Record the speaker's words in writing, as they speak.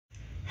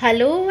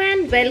Hello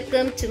and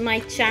welcome to my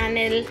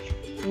channel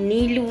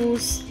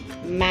Neelu's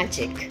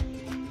Magic.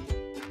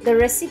 The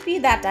recipe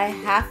that I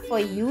have for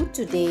you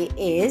today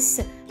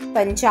is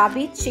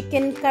Punjabi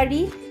chicken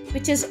curry,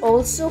 which is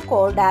also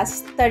called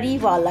as Tari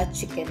wala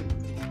chicken.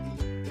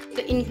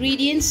 The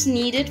ingredients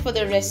needed for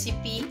the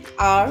recipe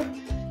are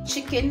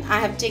chicken. I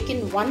have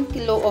taken 1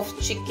 kilo of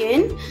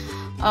chicken,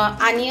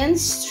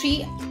 onions,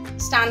 3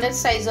 standard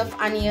size of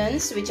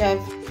onions which I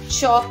have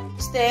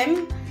chopped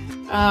them,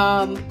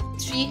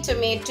 3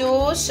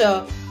 tomatoes,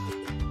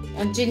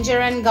 ginger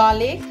and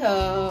garlic,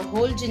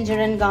 whole ginger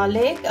and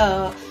garlic,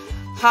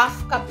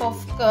 half cup of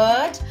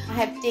curd. I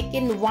have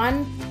taken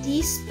 1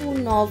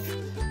 teaspoon of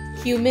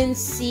cumin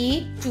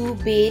seed, 2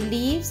 bay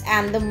leaves,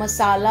 and the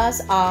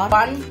masalas are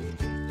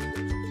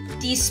 1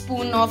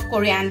 teaspoon of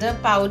coriander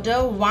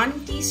powder,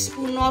 1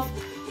 teaspoon of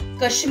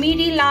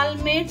Kashmiri lal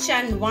mirch,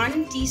 and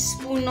 1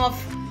 teaspoon of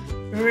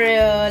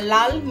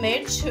lal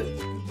mirch.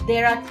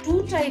 There are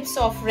 2 types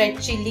of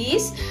red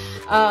chilies.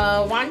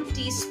 1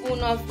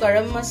 teaspoon of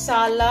garam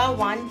masala,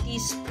 1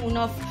 teaspoon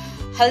of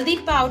haldi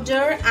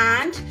powder,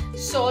 and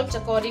salt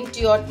according to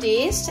your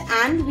taste,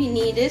 and we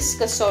need is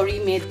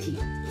kasuri methi.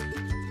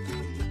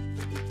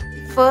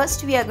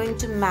 First we are going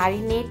to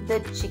marinate the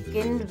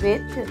chicken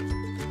with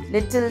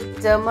little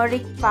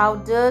turmeric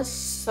powder,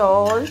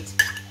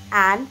 salt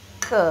and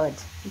curd.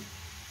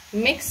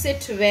 Mix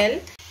it well.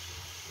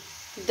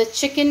 The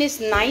chicken is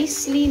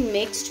nicely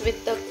mixed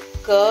with the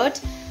curd,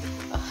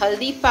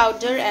 haldi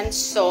powder and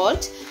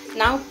salt.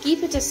 Now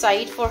keep it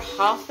aside for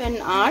half an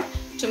hour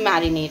to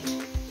marinate.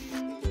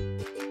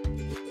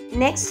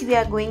 Next we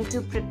are going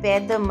to prepare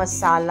the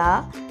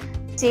masala.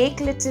 Take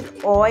little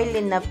oil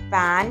in a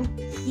pan,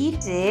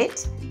 heat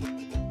it.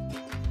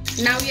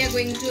 Now we are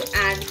going to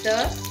add the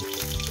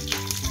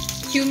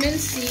cumin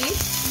seed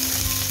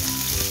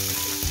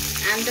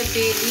and the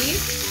bay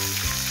leaf.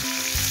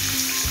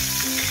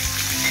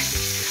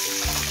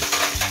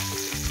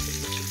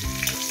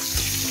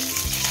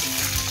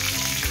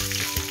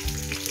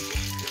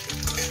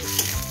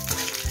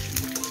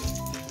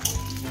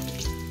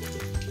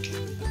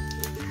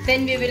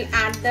 Then we will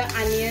add the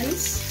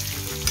onions.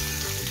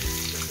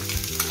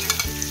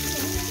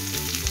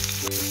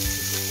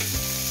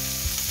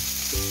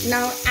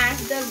 Now add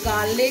the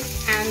garlic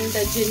and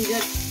the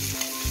ginger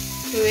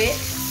to it.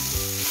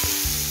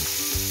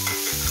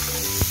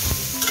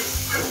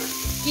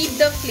 Keep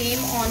the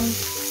flame on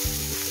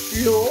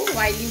low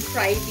while you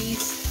fry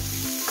these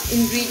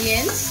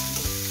ingredients.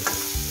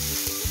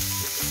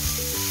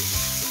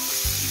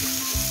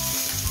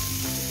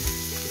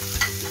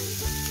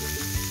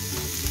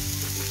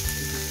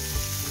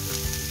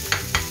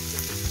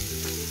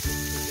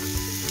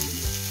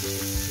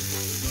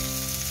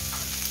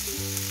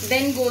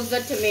 Then goes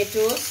the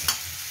tomatoes.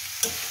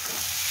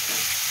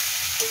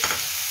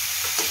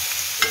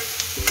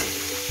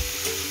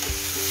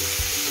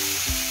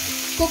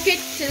 Cook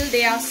it till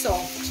they are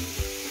soft.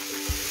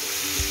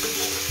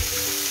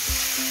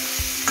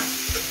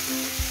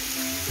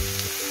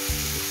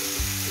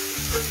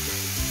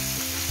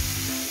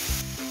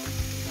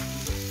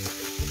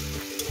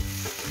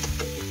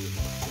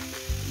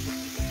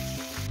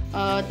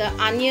 The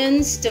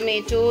onions,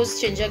 tomatoes,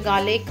 ginger,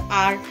 garlic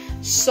are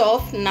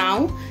soft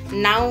now.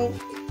 Now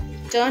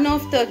turn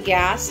off the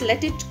gas,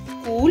 let it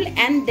cool,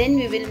 and then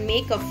we will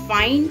make a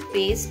fine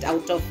paste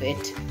out of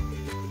it.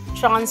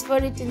 Transfer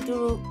it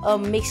into a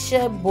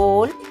mixture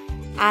bowl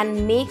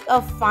and make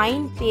a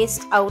fine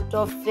paste out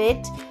of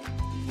it.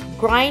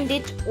 Grind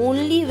it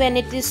only when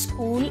it is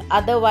cool,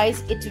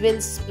 otherwise it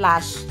will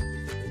splash.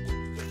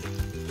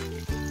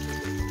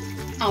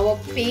 Our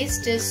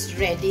paste is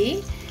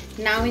ready.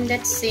 Now in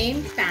that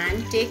same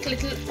pan, take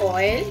little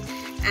oil,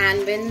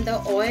 and when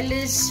the oil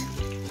is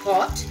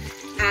hot,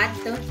 add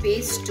the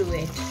paste to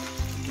it.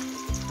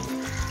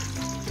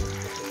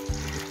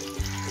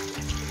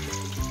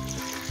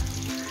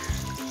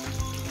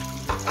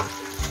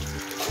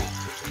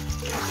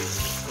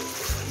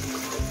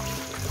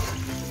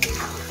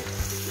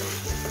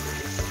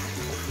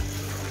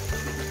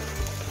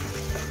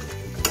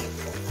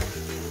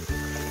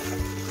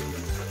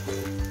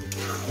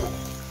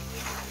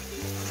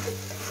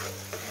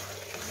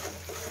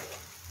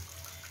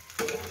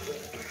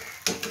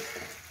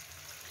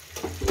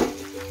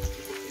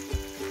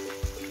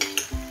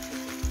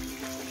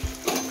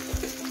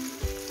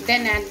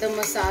 Then add the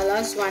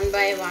masalas one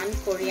by one: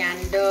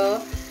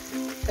 coriander,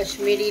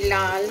 Kashmiri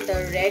lal,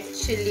 the red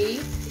chili,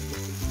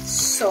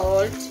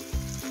 salt,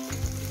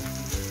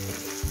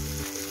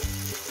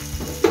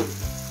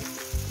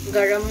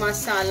 garam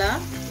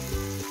masala,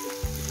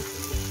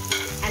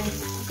 and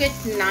cook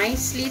it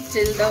nicely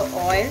till the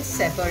oil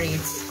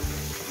separates.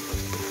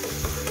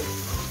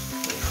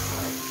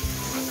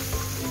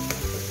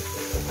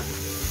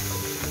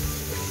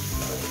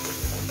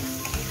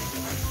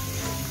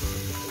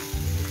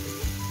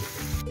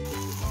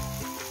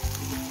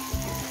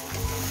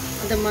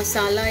 The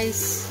masala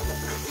is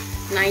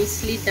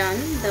nicely done.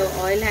 The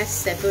oil has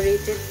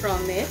separated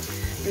from it.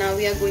 Now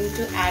we are going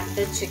to add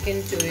the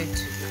chicken to it.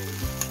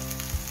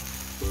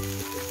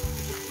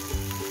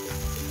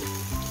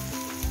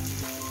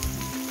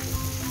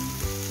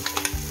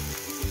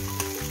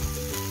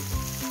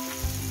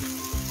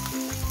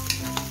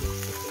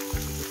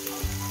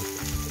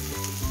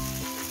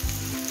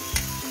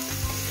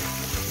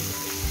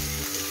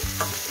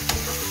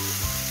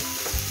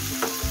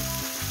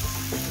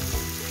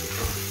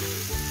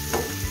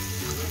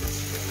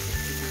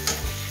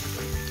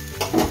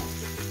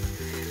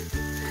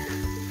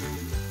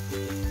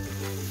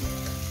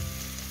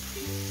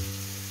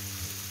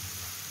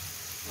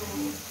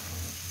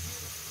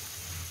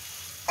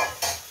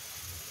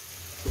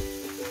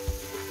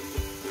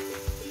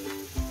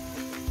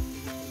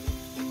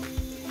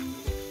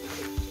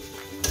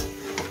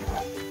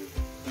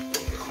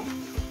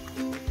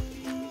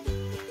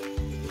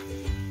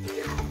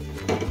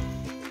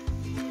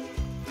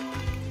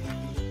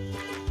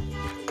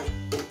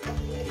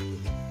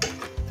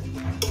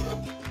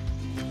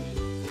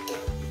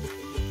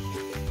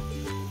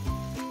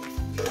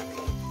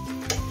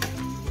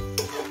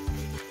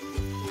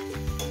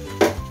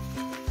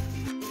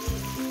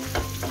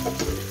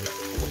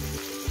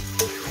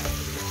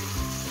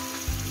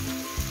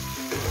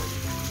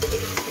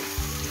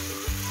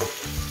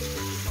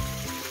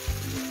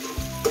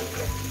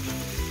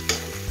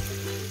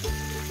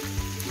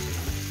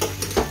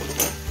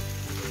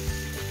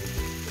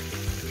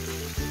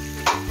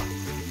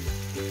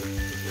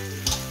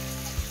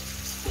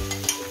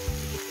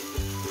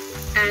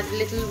 add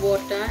little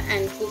water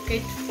and cook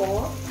it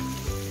for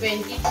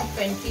 20 to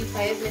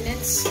 25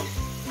 minutes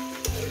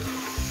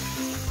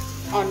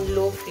on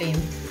low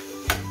flame.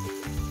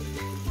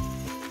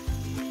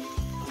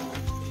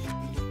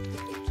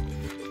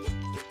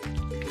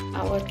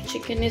 Our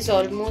chicken is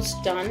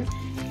almost done.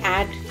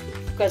 Add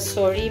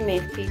kasuri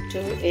methi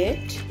to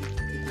it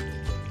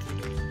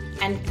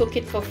and cook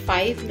it for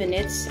 5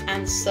 minutes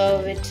and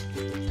serve it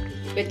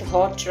with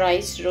hot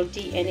rice,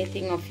 roti,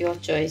 anything of your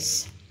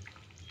choice.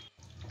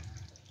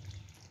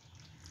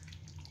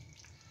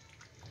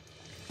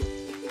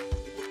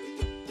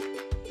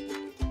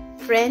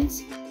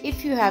 Friends,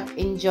 if you have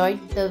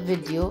enjoyed the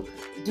video,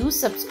 do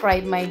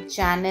subscribe my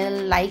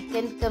channel, like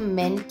and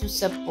comment to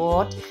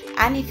support,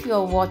 and if you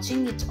are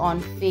watching it on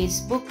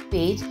Facebook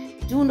page,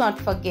 do not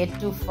forget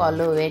to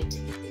follow it.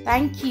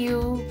 Thank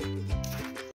you.